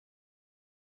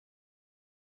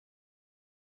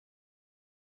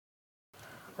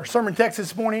Our sermon text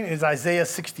this morning is Isaiah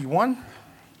 61.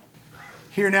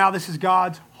 Hear now, this is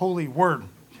God's holy word.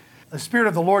 The Spirit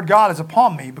of the Lord God is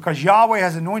upon me, because Yahweh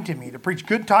has anointed me to preach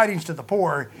good tidings to the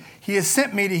poor. He has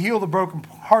sent me to heal the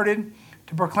brokenhearted,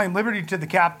 to proclaim liberty to the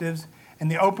captives, and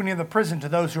the opening of the prison to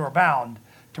those who are bound,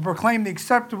 to proclaim the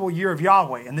acceptable year of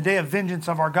Yahweh and the day of vengeance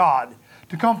of our God,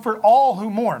 to comfort all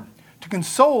who mourn, to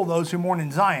console those who mourn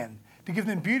in Zion, to give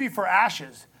them beauty for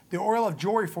ashes, the oil of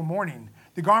joy for mourning,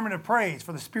 the garment of praise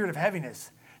for the spirit of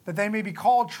heaviness, that they may be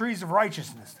called trees of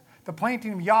righteousness, the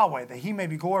planting of Yahweh, that he may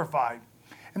be glorified.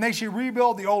 And they shall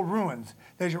rebuild the old ruins.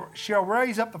 They shall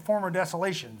raise up the former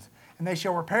desolations, and they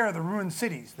shall repair the ruined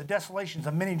cities, the desolations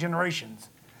of many generations.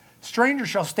 Strangers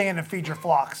shall stand and feed your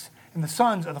flocks, and the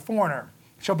sons of the foreigner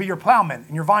shall be your plowmen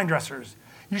and your vine dressers.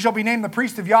 You shall be named the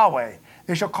priest of Yahweh.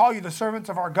 They shall call you the servants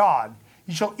of our God.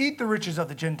 You shall eat the riches of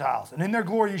the Gentiles, and in their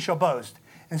glory you shall boast.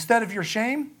 Instead of your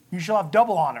shame, you shall have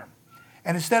double honor.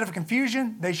 And instead of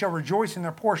confusion, they shall rejoice in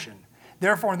their portion.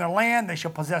 Therefore in their land they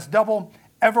shall possess double.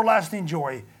 Everlasting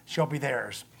joy shall be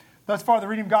theirs. Thus far the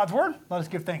reading of God's word. Let us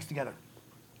give thanks together.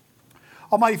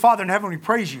 Almighty Father in heaven, we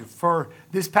praise you for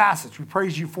this passage. We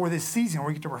praise you for this season where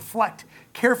we get to reflect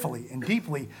carefully and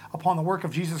deeply upon the work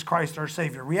of Jesus Christ, our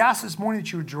Savior. We ask this morning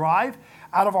that you would drive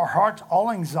out of our hearts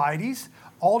all anxieties,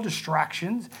 all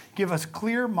distractions. Give us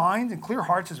clear minds and clear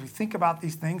hearts as we think about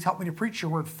these things. Help me to preach your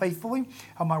word faithfully.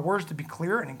 Help my words to be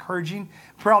clear and encouraging.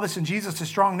 Pray all this in Jesus'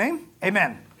 strong name.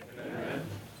 Amen. Amen.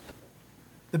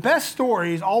 The best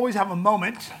stories always have a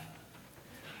moment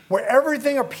where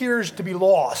everything appears to be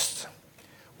lost,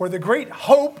 where the great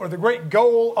hope or the great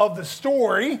goal of the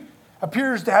story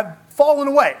appears to have fallen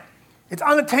away. It's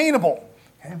unattainable.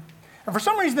 Okay? And for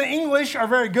some reason, the English are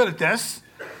very good at this.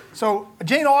 So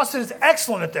Jane Austen is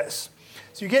excellent at this.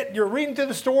 So you're reading through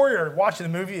the story or watching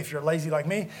the movie if you're lazy like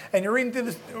me, and you're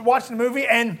watching the movie,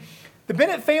 and the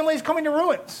Bennet family is coming to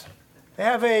ruins. They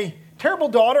have a terrible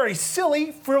daughter, a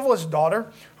silly, frivolous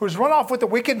daughter who has run off with a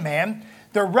wicked man.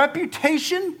 Their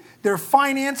reputation, their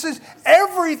finances,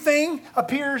 everything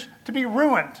appears to be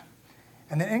ruined.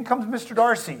 And then in comes Mr.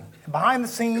 Darcy. And behind the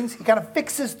scenes, he kind of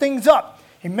fixes things up.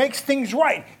 He makes things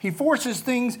right. He forces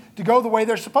things to go the way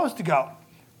they're supposed to go.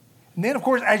 And then, of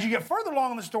course, as you get further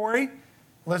along in the story,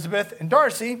 Elizabeth and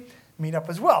Darcy meet up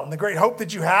as well. And the great hope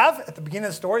that you have at the beginning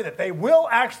of the story that they will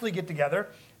actually get together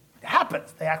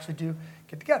happens. They actually do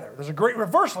get together. There's a great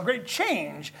reversal, a great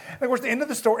change. And of course, the end of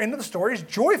the story is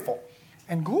joyful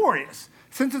and glorious.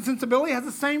 Sense and Sensibility has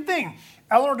the same thing.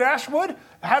 Eleanor Dashwood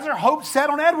has her hopes set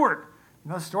on Edward.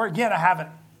 You know the story? Again, I haven't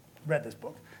read this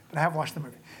book, but I have watched the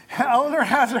movie. Eleanor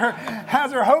has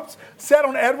her hopes set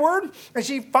on Edward, and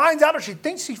she finds out, or she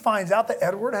thinks she finds out, that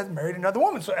Edward has married another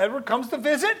woman. So Edward comes to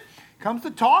visit, comes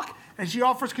to talk, and she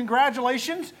offers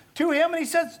congratulations to him, and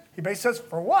he basically says,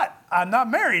 for what? I'm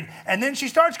not married. And then she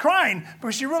starts crying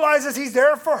because she realizes he's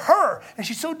there for her, and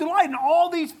she's so delighted, and all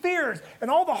these fears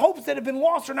and all the hopes that have been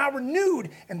lost are now renewed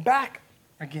and back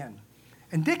again.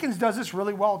 And Dickens does this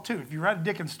really well, too. If you read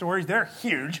Dickens' stories, they're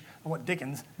huge.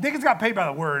 Dickens got paid by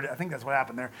the word. I think that's what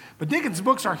happened there. But Dickens'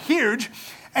 books are huge.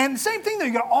 And the same thing, though.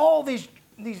 You got all these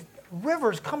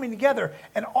rivers coming together,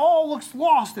 and all looks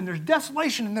lost, and there's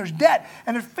desolation, and there's debt,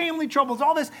 and there's family troubles,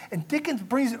 all this. And Dickens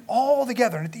brings it all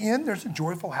together. And at the end, there's a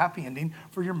joyful, happy ending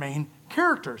for your main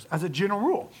characters, as a general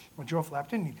rule. A joyful,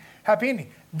 happy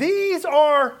ending. These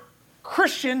are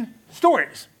Christian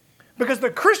stories. Because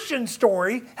the Christian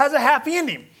story has a happy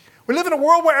ending. We live in a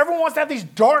world where everyone wants to have these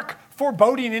dark,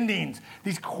 foreboding endings,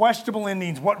 these questionable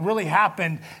endings, what really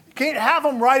happened. You can't have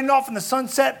them riding off in the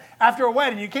sunset after a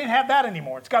wedding. You can't have that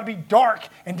anymore. It's got to be dark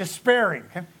and despairing.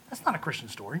 Okay? That's not a Christian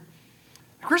story.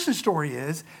 The Christian story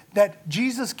is that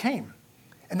Jesus came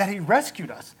and that he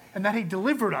rescued us and that he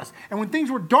delivered us. And when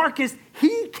things were darkest,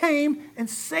 he came and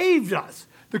saved us.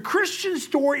 The Christian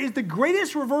story is the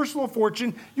greatest reversal of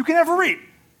fortune you can ever read.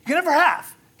 You can never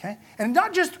have, okay? And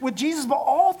not just with Jesus, but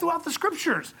all throughout the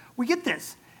scriptures. We get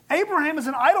this. Abraham is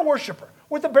an idol worshiper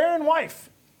with a barren wife.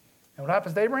 And what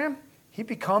happens to Abraham? He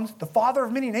becomes the father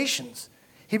of many nations.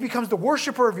 He becomes the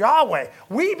worshiper of Yahweh.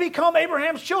 We become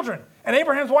Abraham's children. And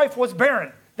Abraham's wife was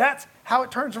barren. That's how it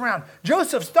turns around.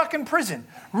 Joseph stuck in prison.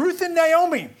 Ruth and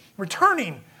Naomi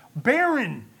returning,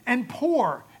 barren and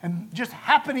poor, and just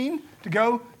happening to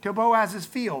go to Boaz's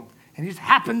field. And he just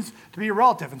happens to be a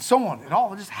relative, and so on. It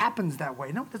all just happens that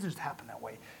way. No, it doesn't just happen that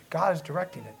way. God is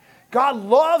directing it. God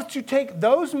loves to take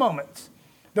those moments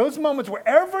where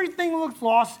everything looks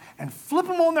lost, and flip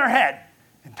them on their head,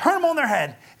 and turn them on their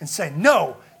head, and say,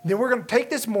 no, then we're going to take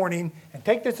this mourning, and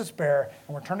take this despair,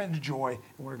 and we're turning it into joy,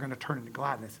 and we're going to turn it into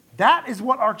gladness. That is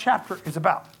what our chapter is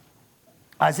about.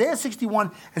 Isaiah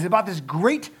 61 is about this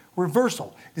great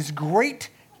reversal, this great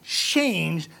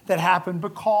change that happened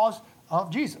because of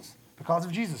Jesus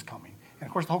coming. And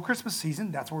of course, the whole Christmas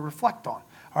season, that's what we reflect on.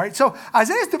 All right, so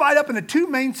Isaiah is divided up into two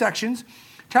main sections.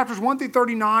 Chapters 1 through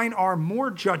 39 are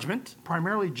more judgment,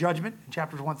 primarily judgment in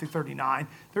chapters 1 through 39.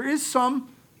 There is some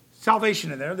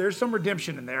salvation in there. There's some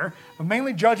redemption in there, but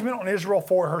mainly judgment on Israel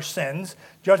for her sins,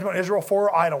 judgment on Israel for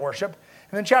her idol worship.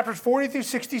 And then chapters 40 through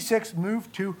 66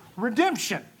 move to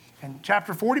redemption. And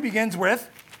chapter 40 begins with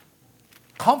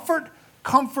comfort,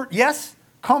 comfort, yes,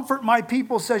 comfort my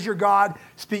people, says your God.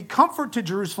 Speak comfort to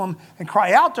Jerusalem and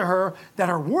cry out to her that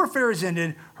her warfare is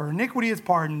ended, her iniquity is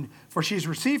pardoned, for she has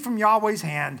received from Yahweh's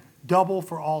hand double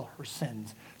for all her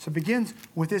sins. So it begins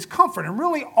with this comfort. And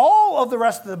really all of the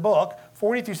rest of the book,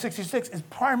 40 through 66, is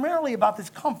primarily about this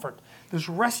comfort, this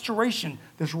restoration,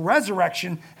 this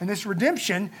resurrection, and this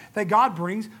redemption that God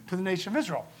brings to the nation of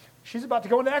Israel. She's about to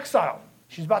go into exile.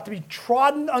 She's about to be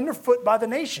trodden underfoot by the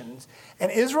nations.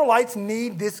 And Israelites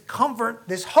need this comfort,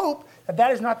 this hope that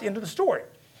that is not the end of the story.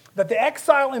 That the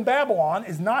exile in Babylon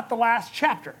is not the last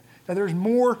chapter. That there's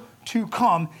more to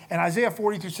come. And Isaiah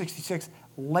 40 through 66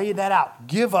 lay that out.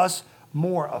 Give us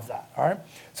more of that. All right.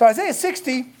 So Isaiah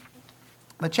 60,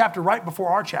 the chapter right before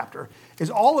our chapter, is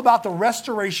all about the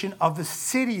restoration of the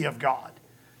city of God.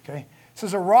 Okay. It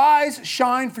says, arise,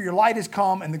 shine, for your light has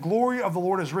come, and the glory of the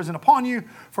Lord has risen upon you.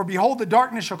 For behold, the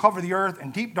darkness shall cover the earth,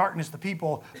 and deep darkness the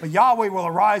people. But Yahweh will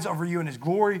arise over you, and his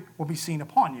glory will be seen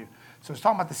upon you. So it's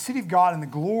talking about the city of God and the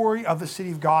glory of the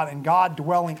city of God and God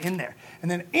dwelling in there.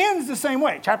 And then it ends the same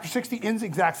way. Chapter 60 ends the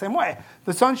exact same way.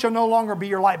 The sun shall no longer be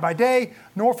your light by day,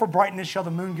 nor for brightness shall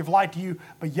the moon give light to you,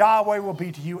 but Yahweh will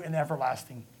be to you an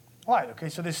everlasting light. Okay,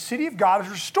 so this city of God is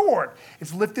restored.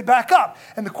 It's lifted back up.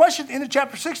 And the question at the end of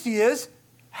chapter 60 is,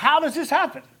 how does this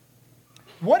happen?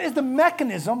 What is the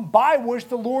mechanism by which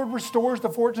the Lord restores the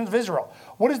fortunes of Israel?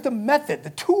 What is the method, the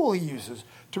tool he uses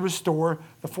to restore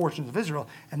the fortunes of Israel?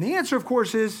 And the answer, of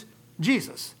course, is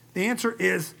Jesus. The answer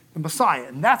is the Messiah.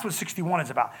 And that's what 61 is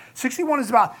about. 61 is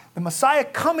about the Messiah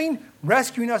coming,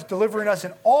 rescuing us, delivering us,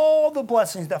 and all the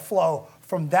blessings that flow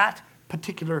from that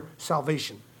particular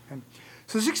salvation. Okay?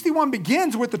 So 61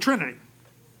 begins with the Trinity.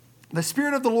 The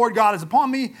Spirit of the Lord God is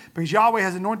upon me, because Yahweh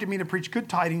has anointed me to preach good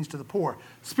tidings to the poor.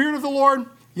 Spirit of the Lord,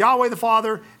 Yahweh the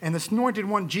Father, and this anointed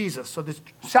one, Jesus. So this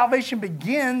salvation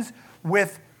begins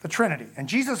with the Trinity. And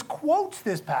Jesus quotes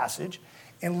this passage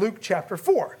in Luke chapter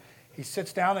 4. He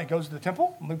sits down and goes to the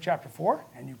temple in Luke chapter 4,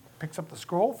 and he picks up the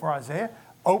scroll for Isaiah,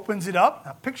 opens it up.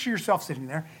 Now picture yourself sitting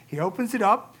there. He opens it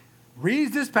up,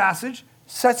 reads this passage,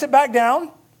 sets it back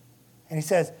down, and he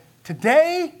says,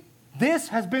 today this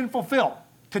has been fulfilled.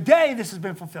 Today, this has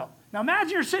been fulfilled. Now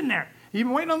imagine you're sitting there. You've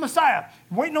been waiting on the Messiah,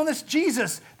 waiting on this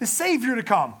Jesus, the Savior to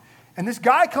come. And this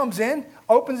guy comes in,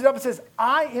 opens it up and says,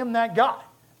 I am that guy.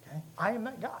 Okay? I am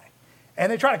that guy. And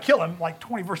they try to kill him like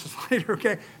 20 verses later,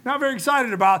 okay? Not very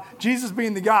excited about Jesus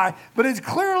being the guy, but it's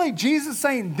clearly Jesus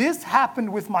saying, this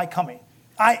happened with my coming.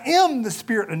 I am the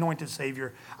Spirit-anointed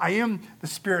Savior. I am the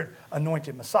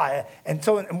Spirit-anointed Messiah. And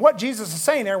so and what Jesus is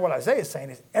saying there, what Isaiah is saying,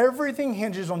 is everything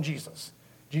hinges on Jesus.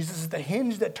 Jesus is the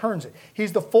hinge that turns it.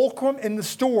 He's the fulcrum in the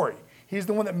story. He's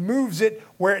the one that moves it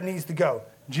where it needs to go.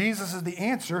 Jesus is the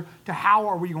answer to how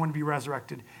are we going to be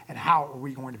resurrected and how are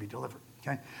we going to be delivered.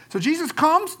 Okay? So Jesus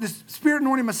comes, this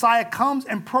Spirit-anointed Messiah comes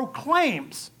and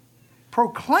proclaims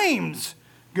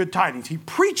good tidings. He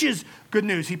preaches good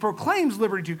news. He proclaims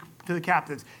liberty to the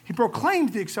captives. He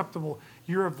proclaims the acceptable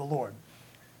year of the Lord.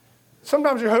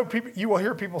 Sometimes you will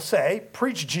hear people say,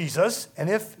 preach Jesus, and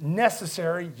if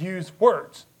necessary, use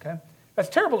words. Okay? That's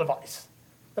terrible advice.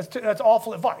 That's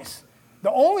awful advice.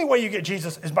 The only way you get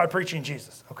Jesus is by preaching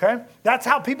Jesus. Okay? That's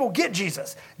how people get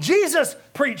Jesus. Jesus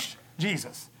preached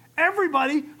Jesus.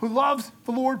 Everybody who loves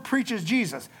the Lord preaches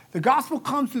Jesus. The gospel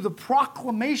comes through the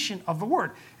proclamation of the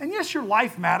word. And yes, your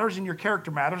life matters and your character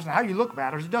matters and how you look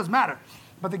matters. It does matter.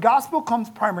 But the gospel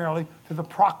comes primarily through the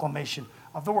proclamation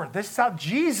of the word. This is how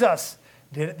Jesus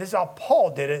did it. This is how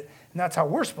Paul did it. And that's how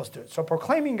we're supposed to do it. So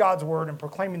proclaiming God's word and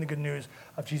proclaiming the good news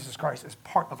of Jesus Christ is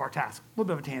part of our task. A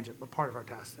little bit of a tangent, but part of our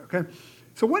task. Okay?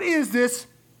 So what is this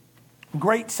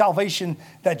great salvation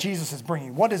that Jesus is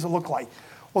bringing? What does it look like?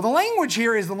 Well, the language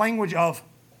here is the language of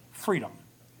freedom.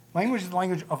 Language is the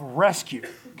language of rescue.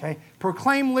 Okay?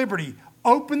 Proclaim liberty.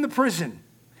 Open the prison.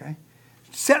 Okay?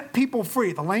 Set people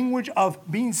free. The language of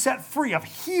being set free, of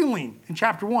healing in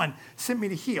chapter 1, sent me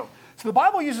to heal. So the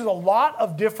Bible uses a lot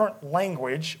of different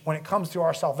language when it comes to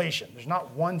our salvation. There's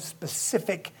not one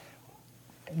specific,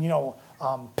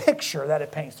 picture that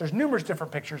it paints. There's numerous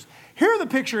different pictures. Here the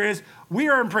picture is, we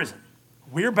are in prison.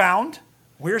 We're bound.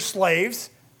 We're slaves.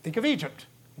 Think of Egypt.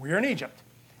 We're in Egypt.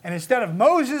 And instead of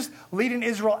Moses leading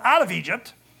Israel out of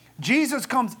Egypt, Jesus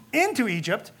comes into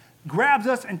Egypt, grabs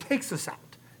us, and takes us out.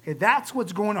 Okay, that's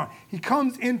what's going on. He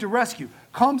comes in to rescue,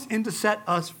 comes in to set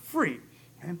us free.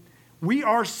 Okay? We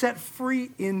are set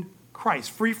free in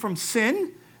Christ, free from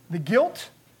sin, the guilt,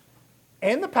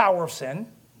 and the power of sin.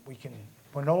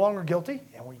 We're no longer guilty,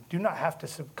 and we do not have to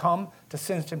succumb to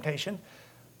sin's temptation.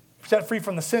 Set free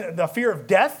from the fear of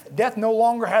death. Death no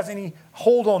longer has any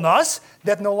hold on us.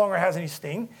 Death no longer has any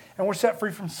sting. And we're set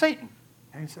free from Satan.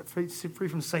 And set free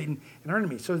from Satan and our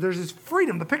enemy. So there's this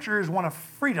freedom. The picture here is one of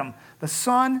freedom. The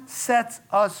Son sets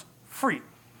us free.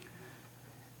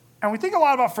 And we think a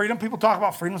lot about freedom. People talk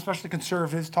about freedom, especially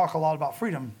conservatives talk a lot about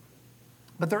freedom.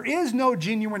 But there is no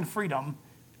genuine freedom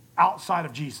outside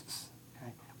of Jesus.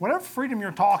 Okay? Whatever freedom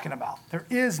you're talking about, there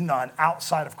is none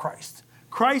outside of Christ.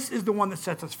 Christ is the one that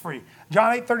sets us free.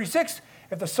 John 8:36,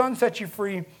 if the Son sets you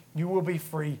free, you will be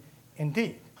free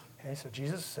indeed. Okay, so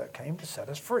Jesus came to set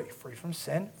us free from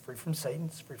sin, free from Satan,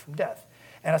 free from death.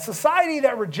 And a society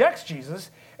that rejects Jesus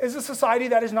is a society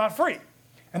that is not free.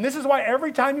 And this is why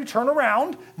every time you turn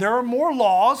around, there are more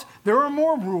laws, there are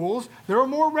more rules, there are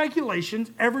more regulations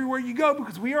everywhere you go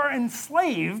because we are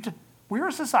enslaved. We are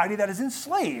a society that is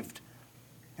enslaved.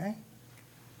 Okay?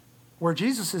 Where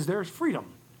Jesus is, there is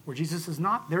freedom. Where Jesus is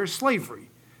not, there is slavery.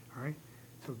 All right?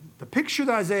 So the picture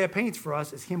that Isaiah paints for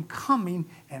us is him coming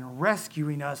and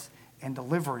rescuing us and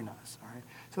delivering us. All right?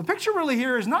 So the picture really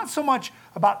here is not so much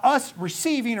about us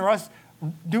receiving or us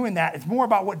doing that. It's more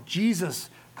about what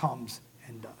Jesus comes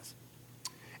and does.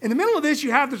 In the middle of this,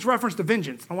 you have this reference to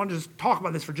vengeance. I want to just talk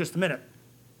about this for just a minute.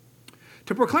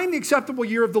 To proclaim the acceptable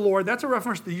year of the Lord, that's a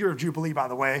reference to the year of Jubilee, by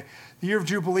the way. The year of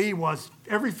Jubilee was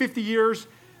every 50 years,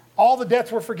 all the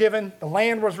debts were forgiven, the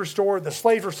land was restored, the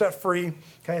slaves were set free.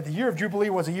 Okay, the year of Jubilee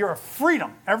was a year of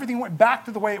freedom. Everything went back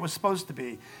to the way it was supposed to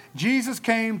be. Jesus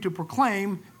came to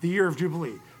proclaim the year of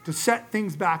Jubilee, to set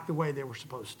things back the way they were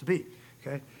supposed to be.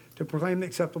 Okay, to proclaim the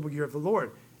acceptable year of the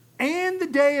Lord and the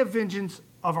day of vengeance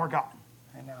of our God.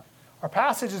 And now, our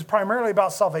passage is primarily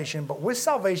about salvation, but with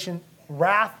salvation,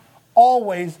 wrath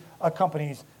always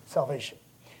accompanies salvation.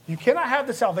 You cannot have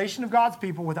the salvation of God's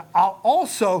people without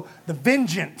also the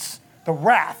vengeance, the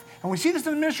wrath. And we see this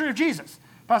in the ministry of Jesus.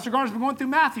 Pastor Garner's been going through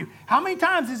Matthew. How many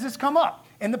times has this come up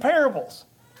in the parables?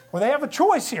 Where they have a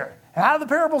choice here. And how do the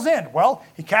parables end? Well,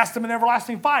 he cast them in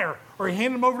everlasting fire, or he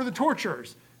handed them over to the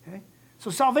torturers. Okay? So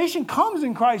salvation comes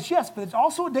in Christ, yes, but it's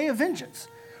also a day of vengeance.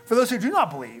 For those who do not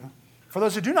believe, for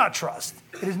those who do not trust,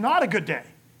 it is not a good day.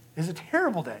 It is a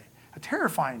terrible day, a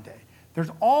terrifying day. There's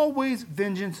always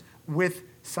vengeance with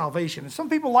salvation. And some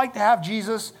people like to have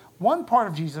Jesus, one part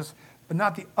of Jesus, but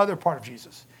not the other part of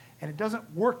Jesus. And it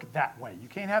doesn't work that way. You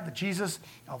can't have the Jesus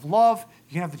of love.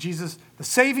 You can't have the Jesus, the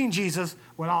saving Jesus,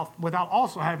 without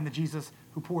also having the Jesus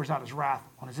who pours out his wrath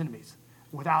on his enemies.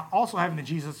 Without also having the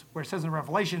Jesus, where it says in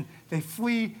Revelation, they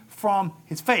flee from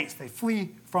his face. They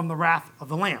flee from the wrath of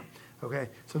the Lamb. Okay,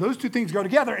 so those two things go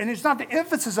together. And it's not the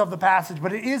emphasis of the passage,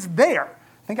 but it is there.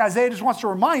 I think Isaiah just wants to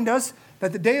remind us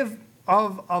that the day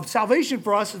of salvation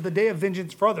for us is the day of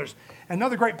vengeance for others.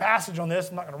 Another great passage on this,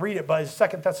 I'm not going to read it, but it's 2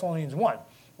 Thessalonians 1,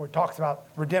 where it talks about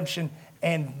redemption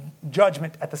and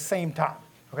judgment at the same time.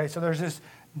 Okay, so there's this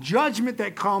judgment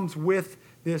that comes with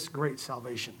this great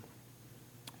salvation.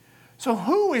 So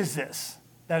who is this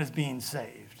that is being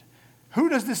saved? Who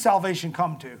does this salvation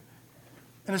come to?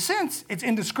 In a sense, it's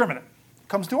indiscriminate. It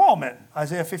comes to all men.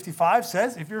 Isaiah 55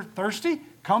 says, if you're thirsty,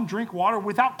 come drink water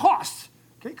without cost.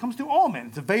 Okay, it comes to all men.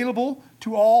 It's available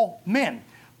to all men.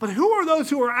 But who are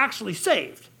those who are actually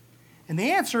saved? And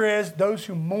the answer is those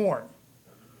who mourn,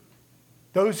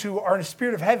 those who are in a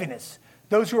spirit of heaviness,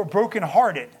 those who are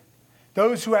brokenhearted,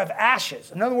 those who have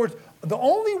ashes. In other words, the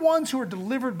only ones who are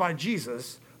delivered by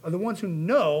Jesus are the ones who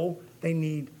know they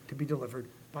need to be delivered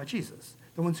by Jesus,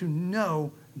 the ones who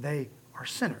know they are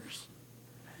sinners.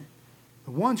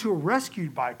 The ones who are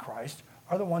rescued by Christ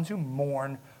are the ones who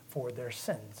mourn for their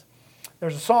sins.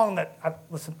 There's a song that,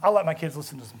 I let my kids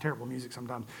listen to some terrible music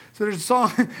sometimes. So there's a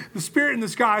song, The Spirit in the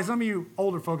Sky. Some of you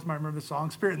older folks might remember the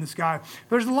song, Spirit in the Sky.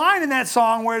 There's a line in that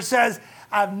song where it says,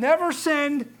 I've never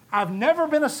sinned, I've never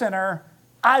been a sinner,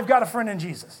 I've got a friend in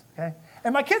Jesus. Okay?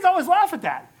 And my kids always laugh at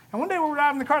that. And one day we were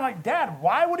driving in the car like, Dad,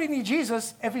 why would he need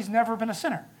Jesus if he's never been a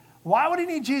sinner? Why would he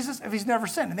need Jesus if he's never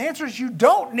sinned? And the answer is you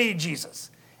don't need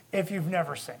Jesus if you've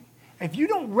never sinned. If you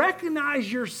don't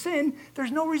recognize your sin,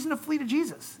 there's no reason to flee to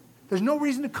Jesus. There's no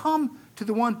reason to come to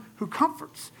the one who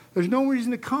comforts. There's no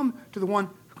reason to come to the one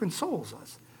who consoles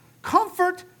us.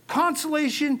 Comfort,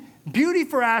 consolation, beauty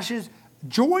for ashes,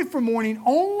 joy for mourning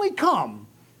only come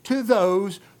to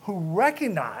those who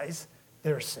recognize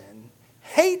their sin,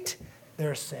 hate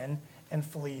their sin, and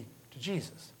flee to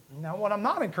Jesus. Now, what I'm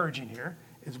not encouraging here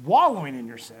is wallowing in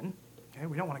your sin. Okay,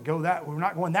 we don't want to go that. We're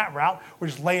not going that route. We're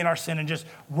just laying our sin and just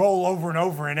roll over and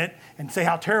over in it and say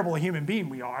how terrible a human being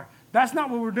we are. That's not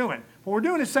what we're doing. What we're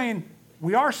doing is saying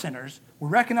we are sinners. We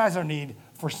recognize our need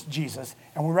for Jesus,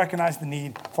 and we recognize the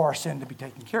need for our sin to be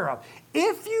taken care of.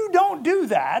 If you don't do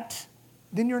that,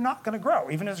 then you're not going to grow,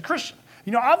 even as a Christian.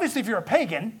 You know, obviously, if you're a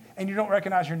pagan and you don't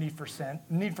recognize your need for sin,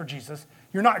 need for Jesus,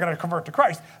 you're not going to convert to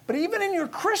Christ. But even in your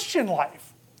Christian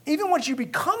life, even once you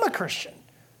become a Christian,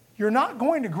 you're not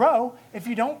going to grow if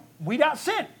you don't weed out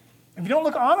sin. If you don't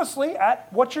look honestly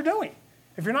at what you're doing.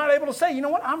 If you're not able to say, you know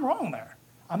what, I'm wrong there.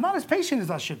 I'm not as patient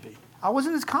as I should be. I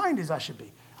wasn't as kind as I should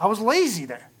be. I was lazy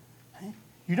there.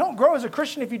 You don't grow as a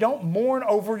Christian if you don't mourn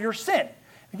over your sin.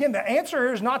 Again, the answer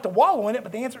here is not to wallow in it,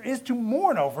 but the answer is to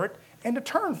mourn over it and to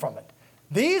turn from it.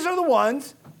 These are the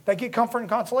ones that get comfort and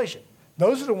consolation.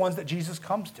 Those are the ones that Jesus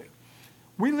comes to.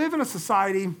 We live in a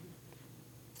society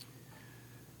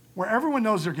where everyone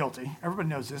knows they're guilty. Everybody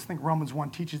knows this. I think Romans 1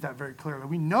 teaches that very clearly.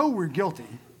 We know we're guilty.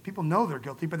 People know they're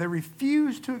guilty, but they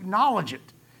refuse to acknowledge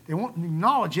it. They won't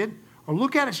acknowledge it or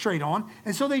look at it straight on,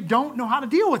 and so they don't know how to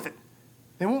deal with it.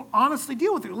 They won't honestly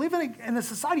deal with it. We live in a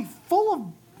society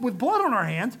with blood on our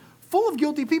hands, full of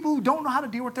guilty people who don't know how to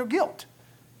deal with their guilt,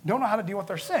 don't know how to deal with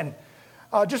their sin.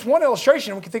 Just one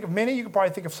illustration, we can think of many, you can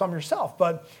probably think of some yourself,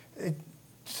 but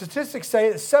statistics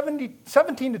say that 17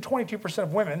 to 22%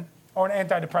 of women are on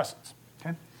antidepressants.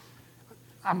 Okay?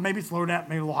 Maybe it's lower than that,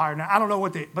 maybe a little higher than that. I don't know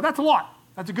but that's a lot.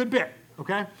 That's a good bit,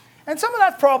 okay? And some of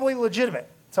that's probably legitimate.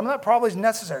 Some of that probably is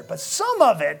necessary. But some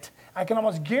of it, I can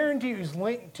almost guarantee you, is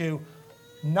linked to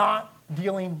not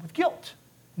dealing with guilt,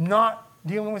 not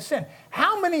dealing with sin.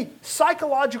 How many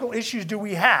psychological issues do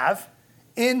we have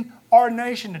in our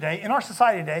nation today, in our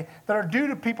society today, that are due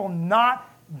to people not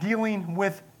dealing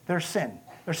with their sin?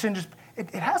 Their sin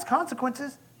it has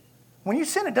consequences. When you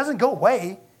sin, it doesn't go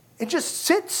away. It just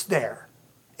sits there.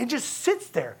 It just sits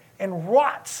there and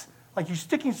rots like you're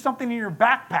sticking something in your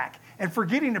backpack and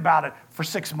forgetting about it for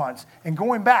 6 months and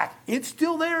going back. It's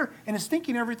still there and it's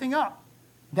stinking everything up.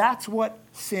 That's what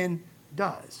sin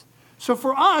does. So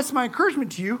for us, my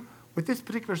encouragement to you with this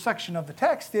particular section of the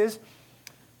text is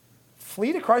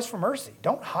flee to Christ for mercy.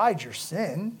 Don't hide your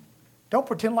sin. Don't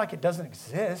pretend like it doesn't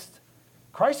exist.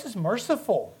 Christ is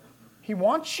merciful. He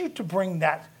wants you to bring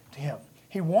that to him.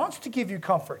 He wants to give you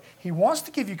comfort. He wants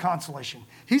to give you consolation.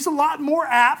 He's a lot more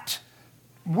apt,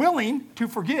 willing to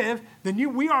forgive than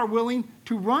we are willing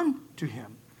to run to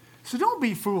him. So don't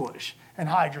be foolish and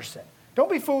hide your sin. Don't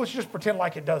be foolish, just pretend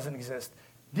like it doesn't exist.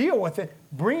 Deal with it,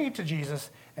 bring it to Jesus,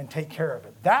 and take care of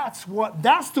it. That's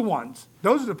the ones.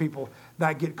 Those are the people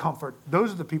that get comfort.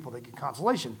 Those are the people that get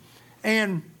consolation.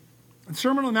 And the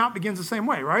Sermon on the Mount begins the same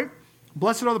way, right?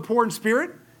 Blessed are the poor in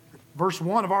spirit. Verse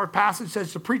 1 of our passage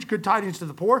says to preach good tidings to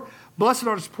the poor. Blessed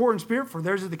are the poor in spirit, for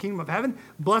theirs is the kingdom of heaven.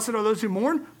 Blessed are those who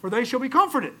mourn, for they shall be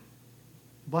comforted.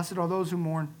 Blessed are those who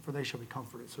mourn, for they shall be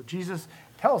comforted. So Jesus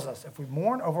tells us if we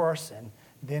mourn over our sin,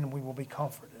 then we will be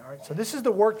comforted. All right? So this is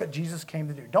the work that Jesus came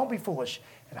to do. Don't be foolish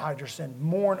and hide your sin.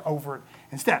 Mourn over it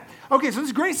instead. Okay, so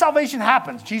this great salvation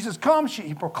happens. Jesus comes,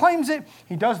 he proclaims it.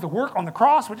 He does the work on the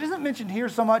cross, which isn't mentioned here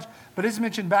so much, but is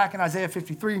mentioned back in Isaiah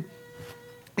 53.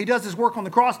 He does his work on the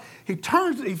cross. He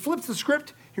flips the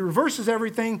script. He reverses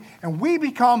everything, and we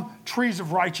become trees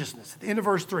of righteousness. At the end of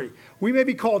verse 3, we may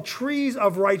be called trees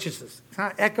of righteousness. It's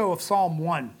kind of echo of Psalm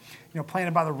 1,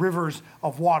 planted by the rivers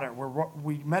of water. Where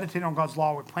we meditate on God's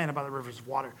law, we're planted by the rivers of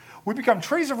water. We become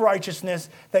trees of righteousness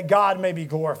that God may be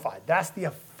glorified. That's the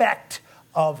effect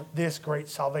of this great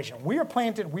salvation. We are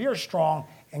planted, we are strong,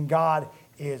 and God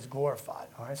is glorified.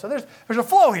 All right, so there's a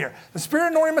flow here. The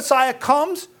Spirit-anointed Messiah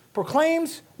comes,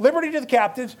 proclaims liberty to the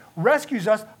captives, rescues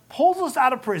us, pulls us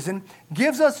out of prison,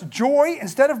 gives us joy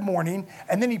instead of mourning,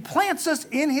 and then he plants us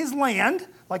in his land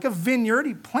like a vineyard.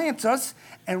 He plants us,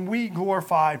 and we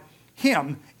glorify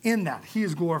him in that. He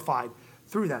is glorified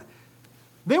through that.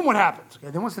 Then what happens?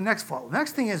 Okay, then what's the next flow? The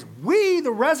next thing is we,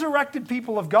 the resurrected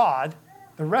people of God,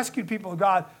 the rescued people of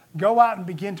God, go out and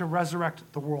begin to resurrect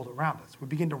the world around us. We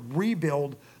begin to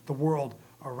rebuild the world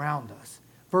around us.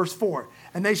 Verse 4,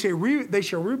 and they shall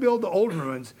rebuild the old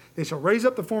ruins, they shall raise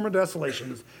up the former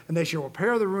desolations, and they shall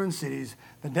repair the ruined cities,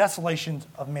 the desolations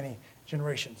of many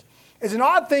generations. It's an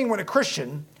odd thing when a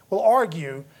Christian will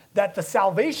argue that the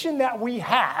salvation that we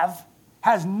have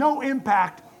has no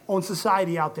impact on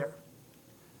society out there.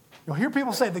 You'll hear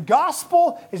people say the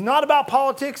gospel is not about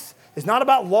politics, it's not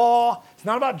about law, it's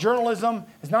not about journalism,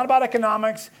 it's not about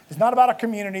economics, it's not about our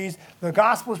communities. The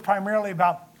gospel is primarily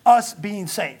about us being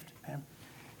saved.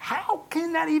 How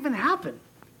can that even happen?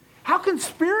 How can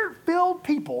spirit-filled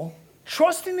people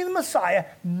trusting in the Messiah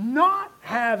not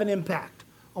have an impact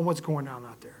on what's going on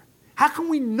out there? How can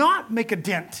we not make a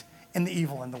dent in the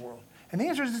evil in the world? And the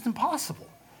answer is it's impossible.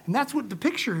 And that's what the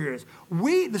picture here is.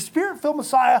 The Spirit-filled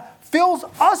Messiah fills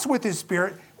us with his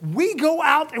Spirit. We go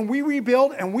out and we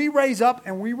rebuild and we raise up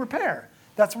and we repair.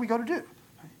 That's what we go to do.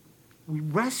 We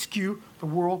rescue the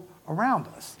world around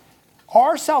us.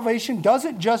 Our salvation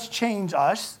doesn't just change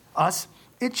us,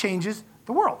 it changes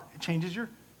the world. It changes your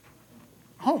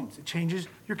homes. It changes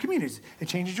your communities. It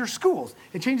changes your schools.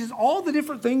 It changes all the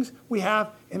different things we have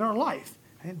in our life.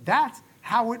 And that's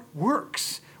how it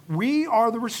works. We are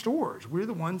the restorers. We're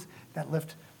the ones that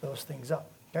lift those things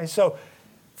up. Okay, so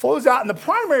flows out, and the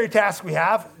primary task we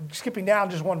have, skipping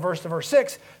down just one verse to verse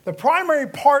 6, the primary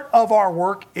part of our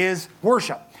work is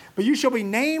worship. But you shall be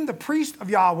named the priest of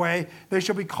Yahweh. They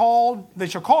shall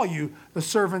call you the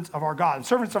servants of our God. And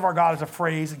servants of our God is a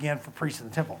phrase, again, for priests in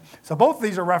the temple. So both of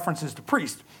these are references to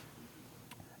priests.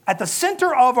 At the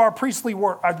center of our priestly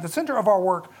work, at the center of our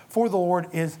work for the Lord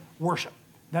is worship.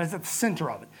 That is at the center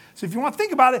of it. So if you want to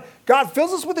think about it, God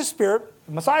fills us with his Spirit.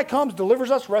 The Messiah comes,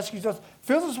 delivers us, rescues us,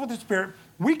 fills us with his Spirit.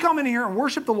 We come in here and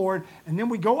worship the Lord, and then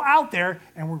we go out there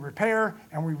and we repair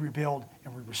and we rebuild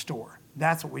and we restore.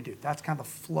 That's what we do. That's kind of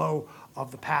the flow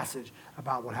of the passage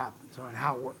about what happens and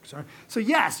how it works. So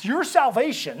yes, your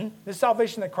salvation, this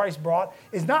salvation that Christ brought,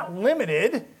 is not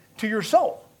limited to your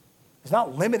soul. It's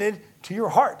not limited to your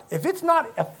heart. If it's not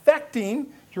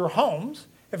affecting your homes,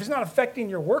 if it's not affecting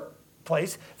your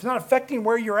workplace, if it's not affecting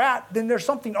where you're at, then there's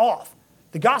something off.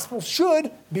 The gospel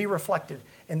should be reflected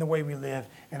in the way we live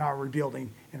in our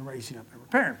rebuilding and raising up and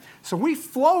repairing. So we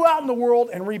flow out in the world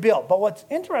and rebuild. But what's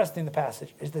interesting in the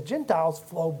passage is the Gentiles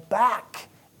flow back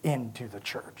into the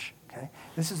church. Okay?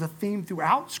 This is a theme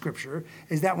throughout Scripture,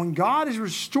 is that when God is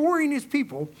restoring his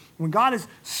people, when God is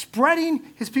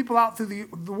spreading his people out through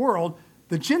the world,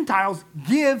 the Gentiles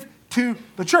give to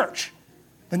the church.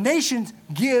 The nations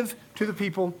give to the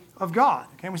people of God.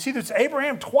 Okay? And we see this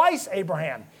Abraham, twice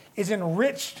Abraham is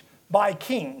enriched by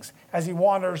kings as he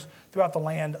wanders throughout the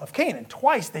land of Canaan.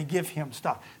 Twice they give him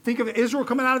stuff. Think of Israel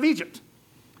coming out of Egypt.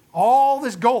 All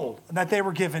this gold that they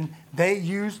were given, they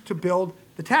used to build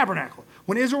the tabernacle.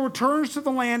 When Israel returns to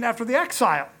the land after the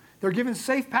exile, they're given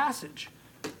safe passage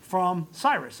from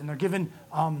Cyrus, and they're given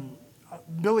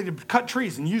ability to cut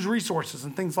trees and use resources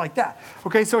and things like that.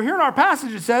 Okay, so here in our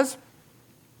passage it says,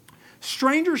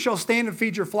 strangers shall stand and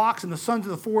feed your flocks, and the sons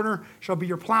of the foreigner shall be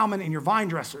your plowmen and your vine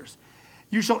dressers.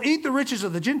 You shall eat the riches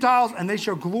of the Gentiles, and they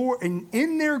shall glory, and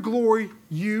in their glory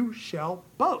you shall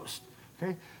boast.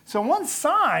 Okay? So one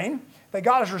sign that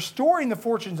God is restoring the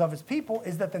fortunes of his people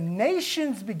is that the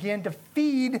nations begin to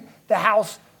feed the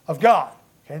house of God.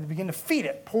 Okay? They begin to feed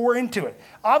it, pour into it.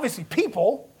 Obviously,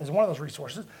 people is one of those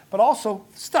resources, but also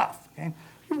stuff. Okay?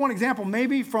 Give one example,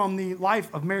 maybe from the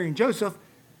life of Mary and Joseph.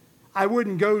 I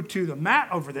wouldn't go to the mat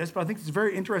over this, but I think it's a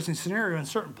very interesting scenario and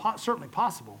certainly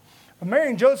possible. But Mary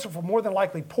and Joseph were more than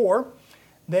likely poor.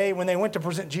 When they went to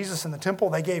present Jesus in the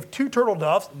temple, they gave 2 turtle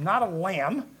doves, not a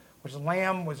lamb, which a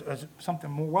lamb was something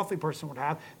a more wealthy person would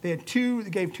have. They gave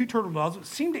 2 turtle doves, which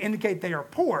seemed to indicate they are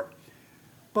poor.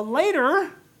 But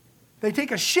later, they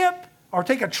take a ship or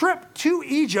take a trip to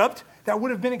Egypt that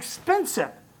would have been expensive.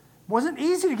 It wasn't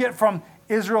easy to get from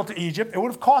Israel to Egypt. It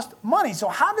would have cost money. So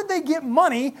how did they get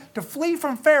money to flee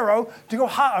from Pharaoh to go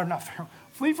hide, or not Pharaoh,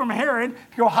 flee from Herod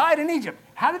to go hide in Egypt?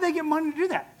 How did they get money to do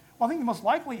that? Well, I think the most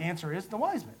likely answer is the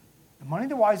wise men. The money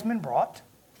the wise men brought,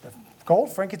 the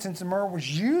gold, frankincense, and myrrh,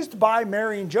 was used by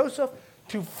Mary and Joseph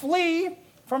to flee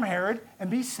from Herod and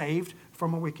be saved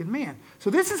from a wicked man. So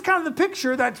this is kind of the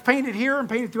picture that's painted here and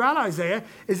painted throughout Isaiah,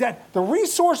 is that the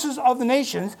resources of the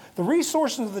nations, the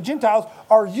resources of the Gentiles,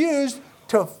 are used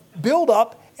to build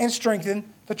up and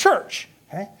strengthen the church.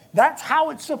 Okay? That's how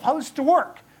it's supposed to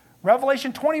work.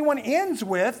 Revelation 21 ends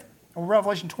with, or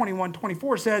Revelation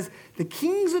 21:24 says, the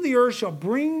kings of the earth shall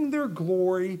bring their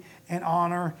glory and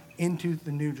honor into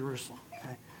the New Jerusalem.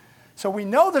 Okay? So we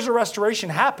know there's a restoration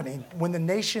happening when the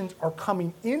nations are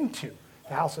coming into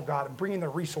the house of God and bringing their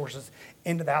resources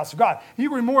into the house of God. You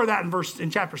can read more of that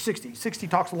in chapter 60. 60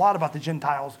 talks a lot about the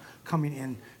Gentiles coming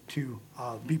in to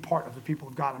be part of the people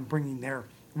of God and bringing their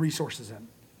resources in.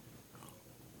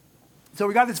 So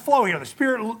we got this flow here. The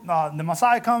Spirit, the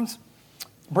Messiah comes,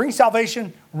 brings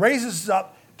salvation, raises us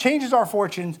up, changes our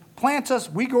fortunes, plants us.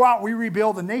 We go out, we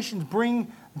rebuild. The nations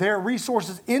bring their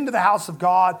resources into the house of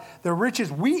God. Their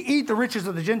riches, we eat the riches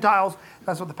of the Gentiles.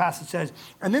 That's what the passage says.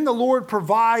 And then the Lord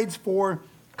provides for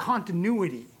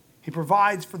continuity. He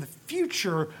provides for the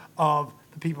future of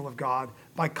the people of God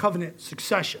by covenant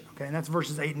succession. Okay, and that's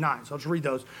verses 8 and 9. So let's read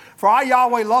those. For I,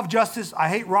 Yahweh, love justice. I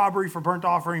hate robbery for burnt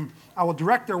offering. I will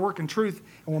direct their work in truth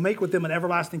and will make with them an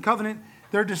everlasting covenant.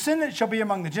 Their descendants shall be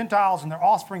among the Gentiles and their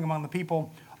offspring among the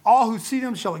people. All who see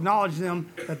them shall acknowledge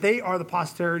them, that they are the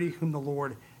posterity whom the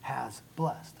Lord has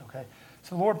blessed. Okay,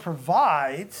 so the Lord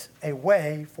provides a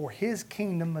way for his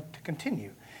kingdom to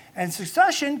continue. And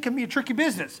succession can be a tricky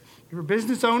business. If you're a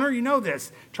business owner, you know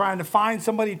this. Trying to find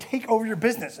somebody to take over your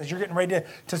business as you're getting ready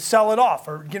to sell it off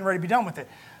or getting ready to be done with it.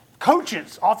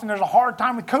 Coaches, often there's a hard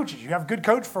time with coaches. You have a good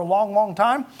coach for a long, long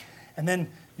time, and then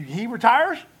he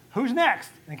retires. Who's next?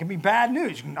 And it can be bad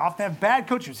news. You can often have bad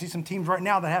coaches. You see some teams right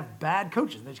now that have bad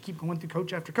coaches. They just keep going through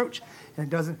coach after coach, and it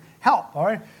doesn't help, all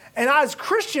right? And as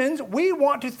Christians, we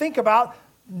want to think about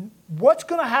what's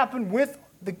going to happen with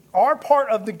our part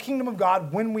of the kingdom of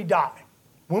God when we die.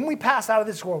 When we pass out of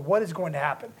this world, what is going to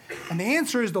happen? And the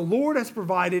answer is the Lord has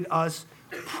provided us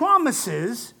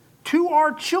promises to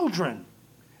our children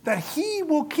that he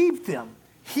will keep them.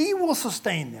 He will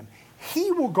sustain them.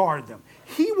 He will guard them.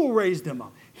 He will raise them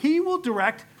up. He will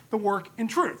direct the work in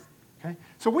truth. Okay?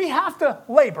 So we have to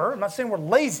labor. I'm not saying we're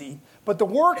lazy, but the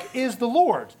work is the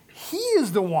Lord's. He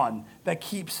is the one that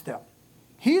keeps them.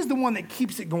 He is the one that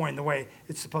keeps it going the way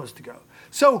it's supposed to go.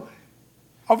 So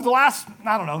over the last,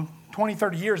 20,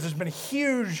 30 years, there's been a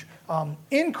huge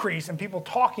increase in people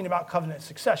talking about covenant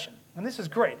succession. And this is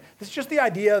great. This is just the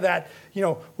idea that,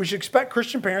 we should expect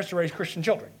Christian parents to raise Christian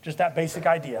children. Just that basic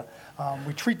idea.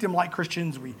 We treat them like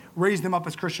Christians. We raise them up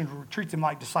as Christians. We treat them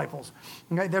like disciples.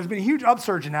 Okay? There's been a huge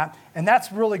upsurge in that, and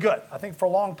that's really good. I think for a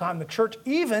long time, the church,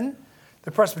 even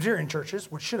the Presbyterian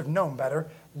churches, which should have known better,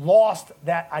 lost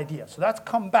that idea. So that's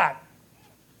come back.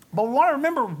 But we want to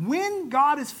remember when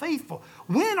God is faithful,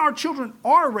 when our children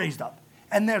are raised up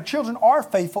and their children are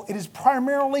faithful, it is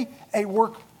primarily a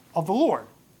work of the Lord.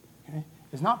 Okay?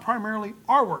 It's not primarily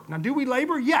our work. Now, do we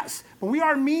labor? Yes. But we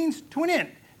are means to an end.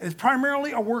 It is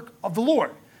primarily a work of the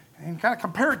Lord. And kind of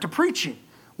compare it to preaching.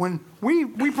 When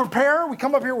we prepare, we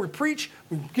come up here, we preach,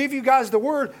 we give you guys the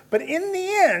word, but in the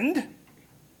end,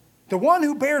 the one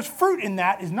who bears fruit in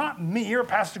that is not me or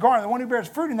Pastor Garner. The one who bears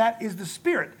fruit in that is the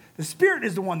Spirit. The Spirit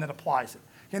is the one that applies it.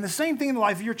 And the same thing in the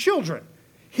life of your children.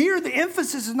 Here, the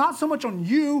emphasis is not so much on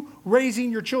you raising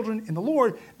your children in the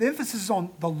Lord. The emphasis is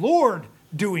on the Lord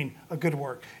doing a good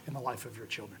work in the life of your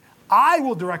children. I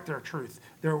will direct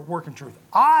their work in truth.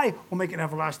 I will make an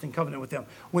everlasting covenant with them.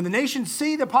 When the nations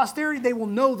see the posterity, they will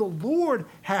know the Lord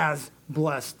has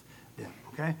blessed them.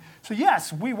 Okay? So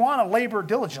yes, we want to labor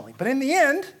diligently. But in the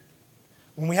end,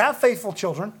 when we have faithful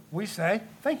children, we say,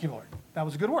 thank you, Lord. That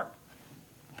was a good work.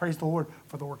 Praise the Lord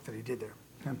for the work that he did there.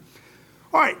 Okay?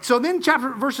 All right, so then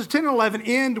verses 10 and 11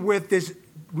 end with this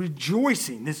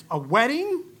rejoicing, a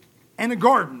wedding and a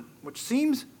garden, which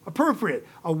seems appropriate.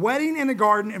 A wedding and a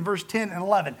garden in verse 10 and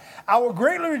 11. I will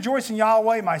greatly rejoice in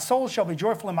Yahweh. My soul shall be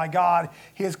joyful in my God.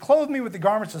 He has clothed me with the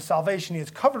garments of salvation. He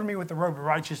has covered me with the robe of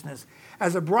righteousness.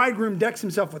 As a bridegroom decks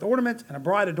himself with ornaments, and a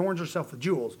bride adorns herself with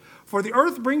jewels. For the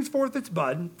earth brings forth its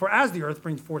bud, for as the earth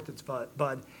brings forth its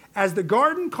bud, as the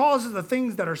garden causes the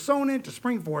things that are sown in to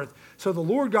spring forth, so the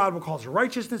Lord God will cause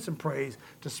righteousness and praise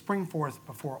to spring forth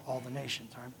before all the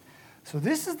nations. Right? So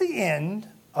this is the end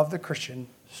of the Christian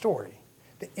story.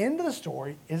 The end of the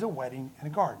story is a wedding and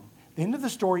a garden. The end of the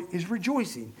story is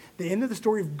rejoicing. The end of the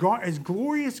story is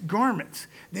glorious garments.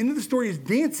 The end of the story is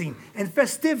dancing and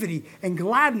festivity and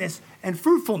gladness and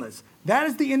fruitfulness. That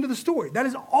is the end of the story. That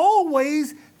is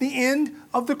always the end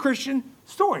of the Christian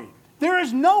story. There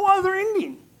is no other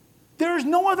ending. There is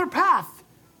no other path.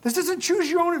 This isn't choose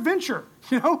your own adventure,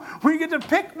 where you get to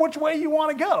pick which way you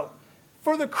want to go.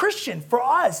 For the Christian, for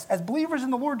us as believers in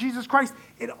the Lord Jesus Christ,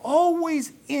 it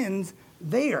always ends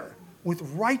there with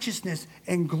righteousness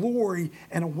and glory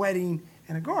and a wedding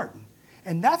and a garden.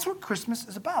 And that's what Christmas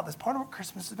is about. That's part of what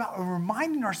Christmas is about. We're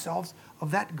reminding ourselves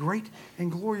of that great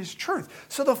and glorious truth.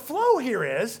 So the flow here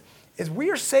is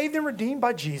we are saved and redeemed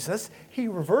by Jesus. He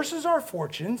reverses our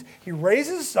fortunes. He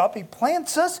raises us up. He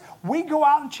plants us. We go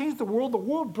out and change the world. The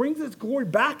world brings its glory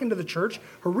back into the church.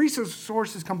 Her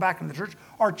resources come back into the church.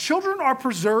 Our children are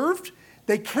preserved.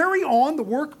 They carry on the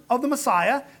work of the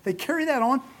Messiah. They carry that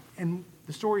on. And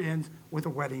the story ends with a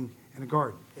wedding and a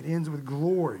garden. It ends with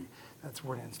glory. That's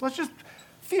where it ends. Let's just,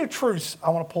 a few truths I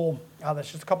want to pull out of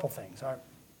this, just a couple things. All right.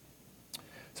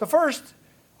 So first,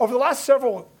 over the last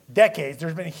several decades,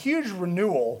 there's been a huge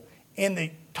renewal in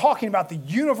the talking about the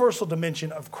universal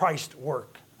dimension of Christ's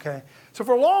work. Okay. So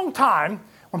for a long time,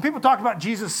 when people talk about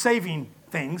Jesus saving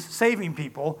things, saving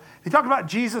people, they talk about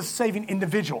Jesus saving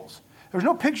individuals. There's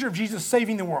no picture of Jesus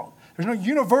saving the world. There's no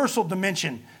universal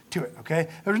dimension to it, okay?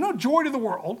 There's no joy to the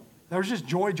world. There was just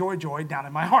joy, joy, joy down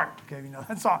in my heart. Okay,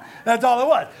 that's all it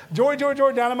was. Joy, joy,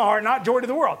 joy down in my heart, not joy to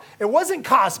the world. It wasn't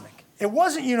cosmic. It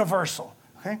wasn't universal.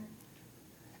 Okay?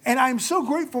 And I'm so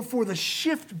grateful for the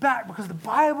shift back because the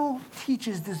Bible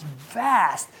teaches this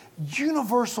vast,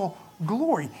 universal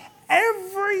glory.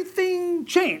 Everything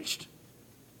changed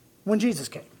when Jesus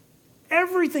came.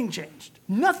 Everything changed.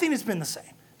 Nothing has been the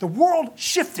same. The world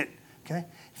shifted. Okay?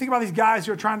 Think about these guys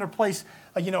who are trying to replace,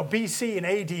 BC and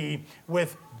AD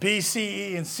with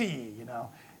BCE and CE,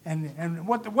 And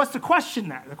what's the question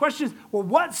there? The question is, well,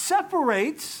 what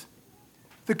separates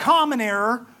the common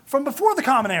era from before the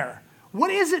common era? What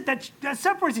is it that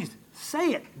separates these?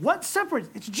 Say it. What separates?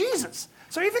 It's Jesus.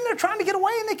 So even they're trying to get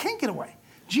away and they can't get away.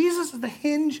 Jesus is the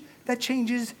hinge that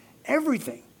changes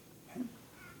everything. Okay?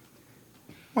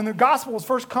 When the gospel was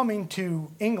first coming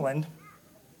to England,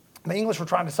 the English were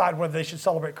trying to decide whether they should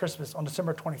celebrate Christmas on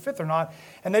December 25th or not.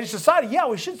 And they just decided, yeah,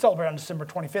 we should celebrate on December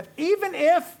 25th. Even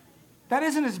if that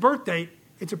isn't his birth date,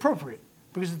 it's appropriate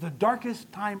because it's the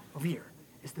darkest time of year.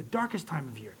 It's the darkest time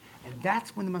of year. And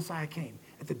that's when the Messiah came,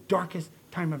 at the darkest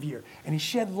time of year. And he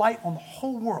shed light on the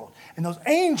whole world. And those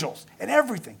angels and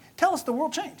everything tell us the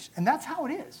world changed. And that's how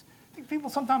it is. I think people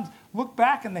sometimes look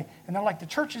back and they're like, the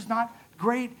church is not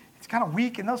great. It's kind of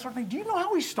weak and those sort of things. Do you know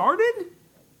how we started?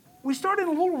 We started in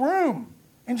a little room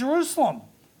in Jerusalem.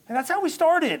 And that's how we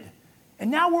started. And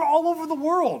now we're all over the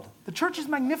world. The church is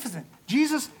magnificent.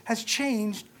 Jesus has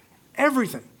changed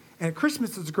everything. And at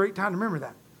Christmas is a great time to remember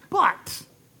that. But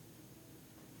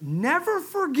never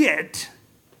forget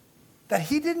that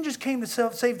he didn't just came to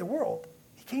save the world.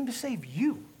 He came to save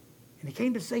you. And he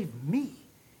came to save me.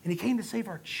 And he came to save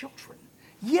our children.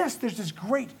 Yes, there's this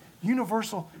great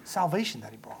universal salvation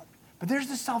that he brought. But there's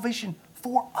this salvation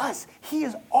for us. He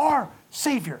is our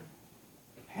Savior.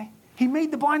 Okay? He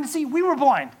made the blind to see. We were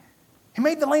blind. He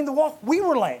made the lame to walk. We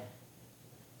were lame.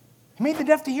 He made the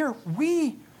deaf to hear.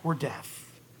 We were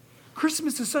deaf.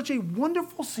 Christmas is such a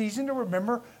wonderful season to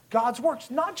remember God's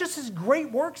works. Not just his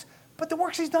great works, but the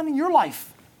works he's done in your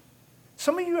life.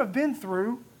 Some of you have been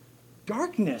through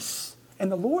darkness,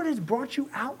 and the Lord has brought you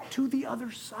out to the other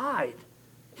side.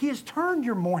 He has turned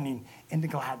your mourning into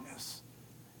gladness.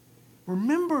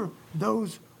 Remember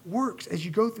those works as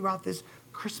you go throughout this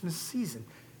Christmas season.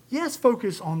 Yes,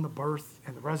 focus on the birth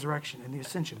and the resurrection and the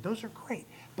ascension. Those are great.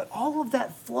 But all of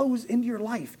that flows into your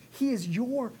life. He is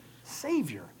your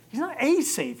Savior. He's not a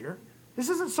Savior. This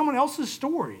isn't someone else's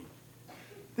story.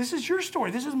 This is your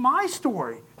story. This is my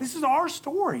story. This is our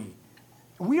story.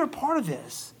 We are part of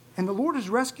this. And the Lord has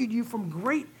rescued you from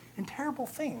great and terrible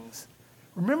things.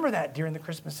 Remember that during the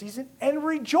Christmas season and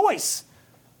rejoice.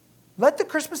 Let the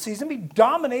Christmas season be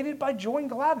dominated by joy and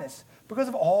gladness because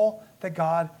of all that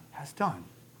God has done.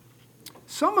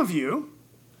 Some of you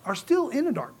are still in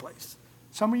a dark place.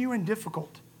 Some of you are in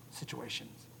difficult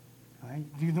situations. Right?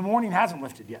 The mourning hasn't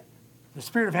lifted yet. The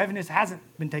spirit of heaviness hasn't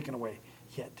been taken away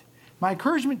yet. My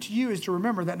encouragement to you is to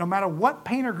remember that no matter what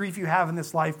pain or grief you have in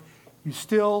this life, you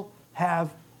still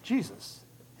have Jesus.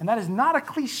 And that is not a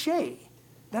cliche.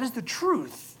 That is the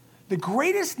truth. The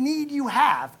greatest need you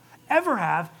ever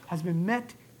have, has been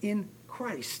met in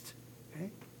Christ. Okay?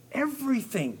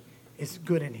 Everything is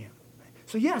good in him.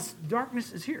 So yes,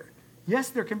 darkness is here. Yes,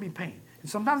 there can be pain. And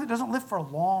sometimes it doesn't live for a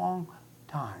long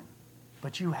time.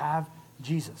 But you have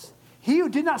Jesus. He who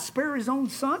did not spare his own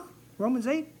son, Romans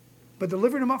 8, but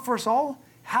delivered him up for us all,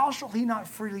 how shall he not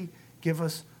freely give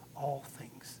us all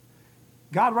things?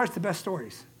 God writes the best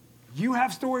stories. You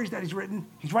have stories that he's written.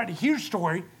 He's writing a huge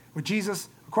story with Jesus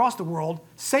across the world,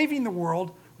 saving the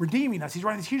world, redeeming us. He's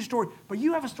writing this huge story, but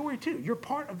you have a story too. You're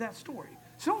part of that story.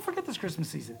 So don't forget this Christmas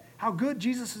season, how good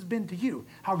Jesus has been to you,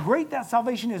 how great that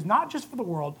salvation is, not just for the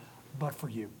world, but for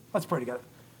you. Let's pray together.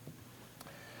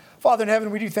 Father in heaven,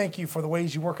 we do thank you for the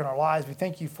ways you work in our lives. We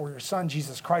thank you for your Son,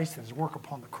 Jesus Christ, and his work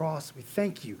upon the cross. We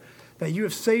thank you that you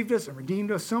have saved us and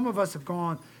redeemed us. Some of us have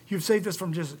gone, you've saved us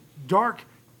from just dark,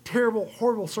 terrible,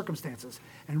 horrible circumstances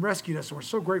and rescued us, and we're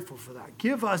so grateful for that.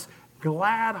 Give us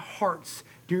glad hearts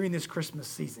during this Christmas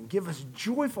season. Give us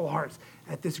joyful hearts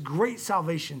at this great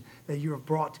salvation that you have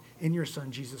brought in your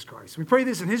Son, Jesus Christ. We pray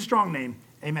this in his strong name.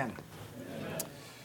 Amen.